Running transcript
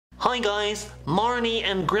Hi guys, Marnie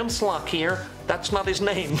and Grimslock here. That's not his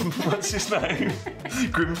name. What's his name?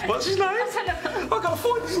 What's his name? I gotta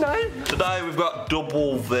find his name. Today we've got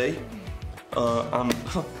Dubwool V. And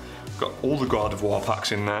got all the God of War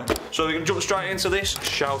packs in there. So we can jump straight into this.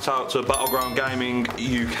 Shout out to Battleground Gaming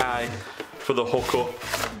UK for the hookup.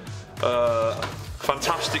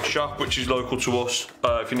 Fantastic shop which is local to us.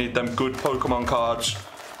 If you need them good Pokemon cards,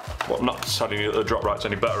 well, not telling you that the drop rate's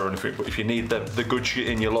any better or anything, but if you need the good shit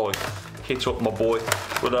in your life, hit up my boy.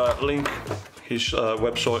 But link his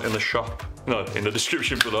website in the shop. No, in the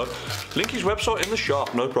description below. Link his website in the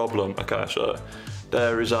shop, no problem. Okay, so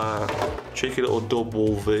there is a cheeky little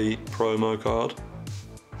Dubwool V promo card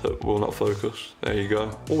that will not focus. There you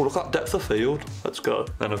go. Oh, look at that depth of field. Let's go.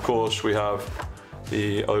 And of course we have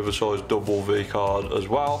the oversized Dubwool V card as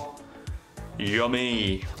well.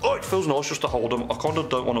 Yummy. Oh, it feels nice just to hold them. I kind of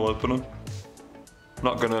don't want to open them.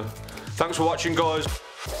 Not gonna. Thanks for watching, guys.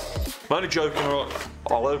 I'm only joking, right?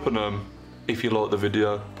 I'll open them if you like the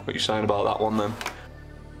video. What you saying about that one then?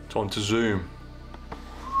 Time to zoom.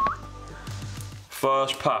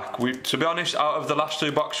 First pack. To be honest, out of the last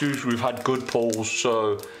two boxes, we've had good pulls,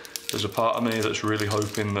 so there's a part of me that's really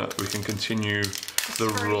hoping that we can continue the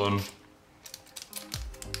run.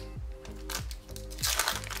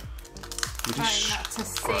 Trying not to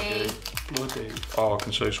see. Bloody. Oh, I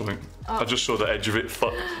can see something. Oh. I just saw the edge of it.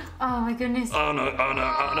 Oh my goodness. Oh no, oh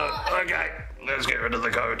no, oh no. Okay, let's get rid of the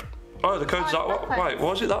code. Oh, the code's that way? Wait,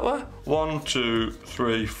 was it that way? 1, 2,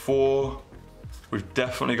 3, 4. We've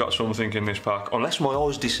definitely got something in this pack. Unless my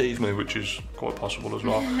eyes deceive me, which is quite possible as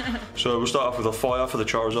well. So we'll start off with a fire for the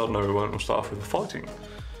Charizard. No, we won't. We'll start off with a fighting.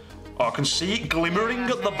 Oh, I can see it glimmering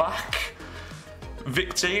at the back.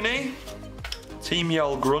 Victini. Team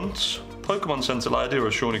Yell Grunt. Pokemon Center Lady, or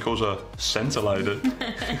as Shaunie calls her, Center Lady.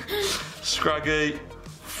 Scraggy,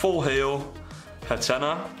 Full Heal,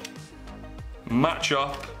 Hatena, Match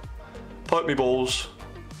Up, Poke Me Balls,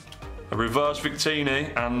 a Reverse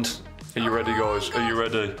Victini, and are you ready, guys? Are you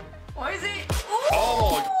ready? What is it?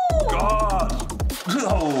 Oh my god!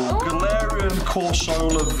 Oh, Galarian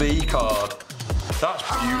Corsola V card. That's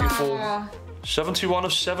beautiful. 71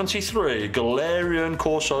 of 73, Galarian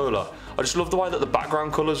Corsola. I just love the way that the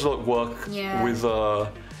background colours like work with.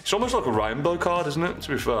 It's almost like a rainbow card, isn't it? To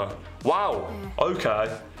be fair. Wow. Yeah.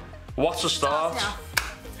 Okay. What a start.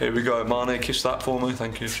 Here we go, Marnie. Kiss that for me.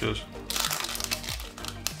 Thank you. Cheers.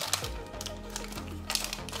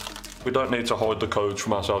 We don't need to hide the codes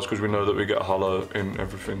from ourselves because we know that we get a holo in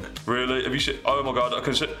everything. Really? Have you seen? Oh my god! I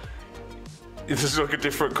can see. This is like a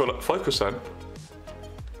different colour. Focus then.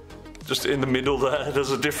 Just in the middle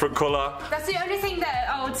there's a different colour. That's the only thing that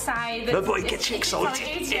I would say. No, but it gets you excited.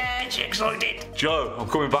 It gets you excited. Joe, I'm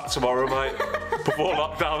coming back tomorrow, mate. Before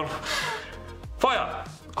lockdown. Fire!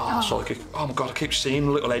 Oh, psychic. Oh my god, I keep seeing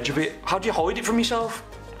the little edge of it. How do you hide it from yourself?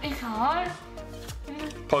 You can't.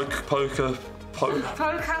 Poker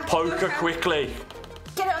quickly.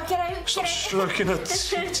 Get out, get out. Stop stroking her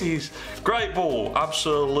titties. Great ball,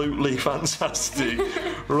 absolutely fantastic.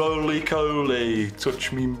 Roly Coly,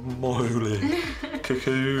 touch me moly.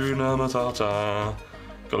 Kakuna Matata,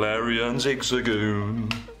 Galarian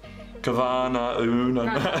Zigzagoon, Kavana Una.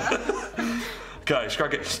 Okay,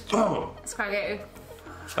 Scraggy. Scraggy.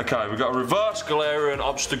 Okay, we've got a reverse Galarian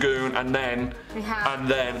Obstagoon, and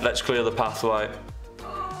then let's clear the pathway.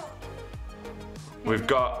 We've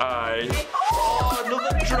got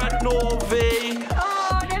another Dreadnought V.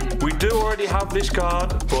 We do already have this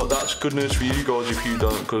card, but that's good news for you guys if you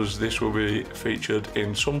don't, because this will be featured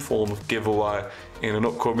in some form of giveaway in an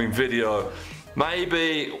upcoming video.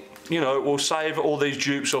 Maybe, you know, we'll save all these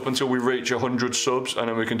dupes up until we reach 100 subs, and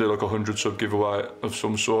then we can do like a 100 sub giveaway of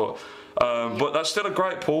some sort. But that's still a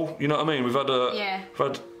great pull, you know what I mean? We've had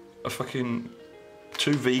a fucking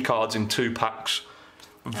 2 V cards in 2 packs.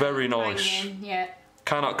 Very nice.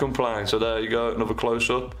 Cannot complain. So there you go, another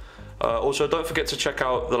close-up. Also, don't forget to check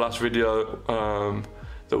out the last video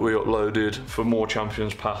that we uploaded for more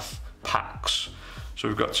Champions Path packs. So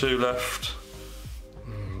we've got 2 left.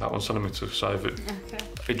 That one's telling me to save it. Okay.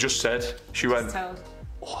 It just said, she went,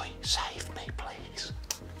 "Oi, save me, please."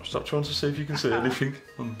 Stop trying to see if you can see anything.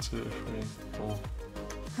 1, 2, 3, 4.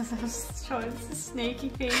 I was trying to sneaky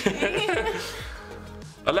thing.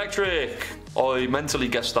 Electric! I mentally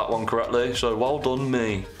guessed that one correctly, so well done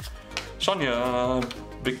me. Sonia,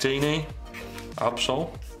 Victini, Absol.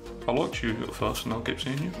 I liked you at first and I'll keep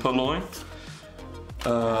seeing you. Purloin.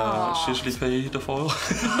 Sizzly P, the foil.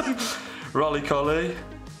 Rolly Collie.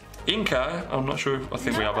 Inca, I'm not sure. I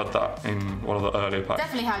think we have had that in one of the earlier packs.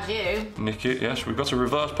 Definitely had you. Nikki, yes, we've got a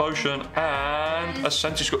reverse potion and a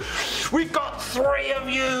Senti Score. We've got 3 of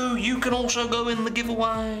you! You can also go in the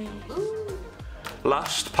giveaway. Ooh.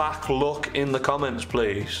 Last pack luck in the comments,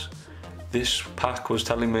 please. This pack was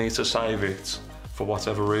telling me to save it for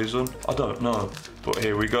whatever reason. I don't know. But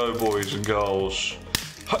here we go, boys and girls.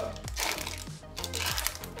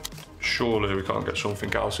 Surely we can't get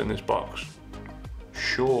something else in this box.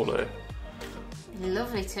 Surely.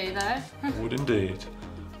 Lovely too, though. Would indeed.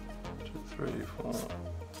 2, 3, 4.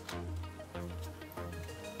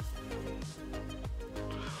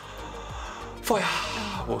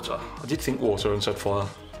 Fire! Water. I did think water and said fire.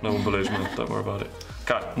 No one believes me. Don't worry about it.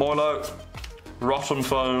 Okay, Milo, Rotten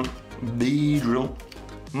Phone, Beedrill,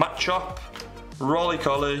 Matchup, Rolly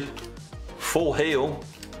Collie, Full Heal,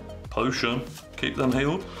 Potion, keep them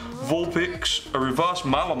healed, Vulpix, a Reverse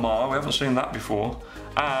Malamar, we haven't seen that before,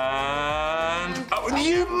 and... Oh, are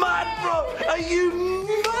you mad, bro? Are you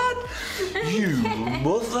mad? You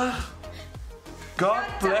mother.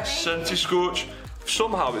 God bless Senti Scorch.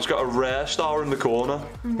 Somehow it's got a rare star in the corner.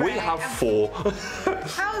 Rare. We have 4.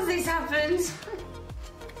 How has this happened?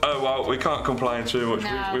 Oh well, we can't complain too much.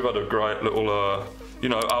 No. We've had a great little, you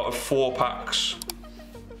know, out of 4 packs.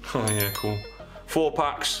 Oh yeah, cool. 4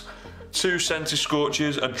 packs, 2 Senti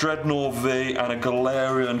Scorches, a Dreadnought V and a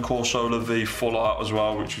Galarian Corsola V full art as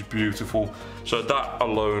well, which is beautiful. So that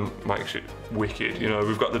alone makes it wicked. You know,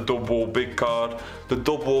 we've got the Dubwool big card, the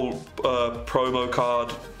Dubwool promo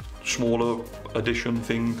card, smaller edition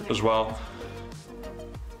thing as well.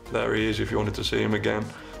 There he is if you wanted to see him again.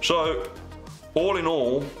 So all in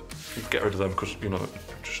all, get rid of them because, you know,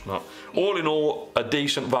 just not. All in all, a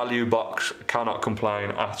decent value box, cannot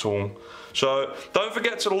complain at all. So don't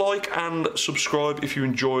forget to like and subscribe if you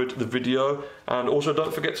enjoyed the video, and also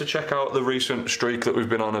don't forget to check out the recent streak that we've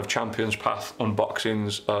been on of Champions Path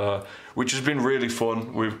unboxings, which has been really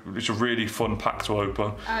fun. It's a really fun pack to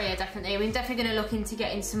open. Oh yeah, definitely. We're definitely going to look into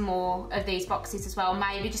getting some more of these boxes as well,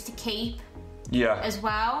 maybe just to keep. Yeah. As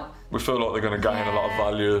well. We feel like they're going to gain a lot of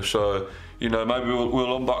value, so you know, maybe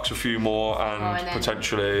we'll unbox a few more and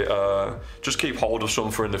potentially just keep hold of some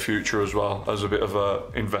for in the future as well as a bit of a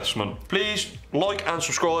investment. Please like and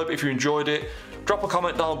subscribe if you enjoyed it. Drop a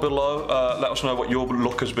comment down below. Let us know what your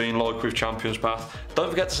luck has been like with Champions Path. Don't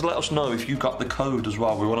forget to let us know if you got the code as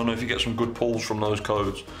well. We want to know if you get some good pulls from those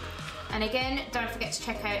codes. And again, don't forget to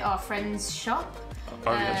check out our friend's shop.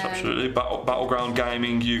 Oh yes, absolutely. Battleground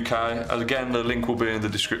Gaming UK. And again, the link will be in the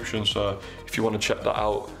description, so if you want to check that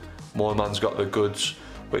out, my man's got the goods.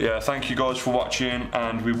 But yeah, thank you guys for watching,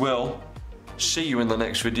 and we will see you in the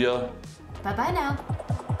next video. Bye bye now.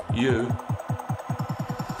 You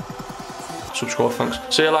subscribe,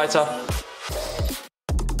 thanks. See you later.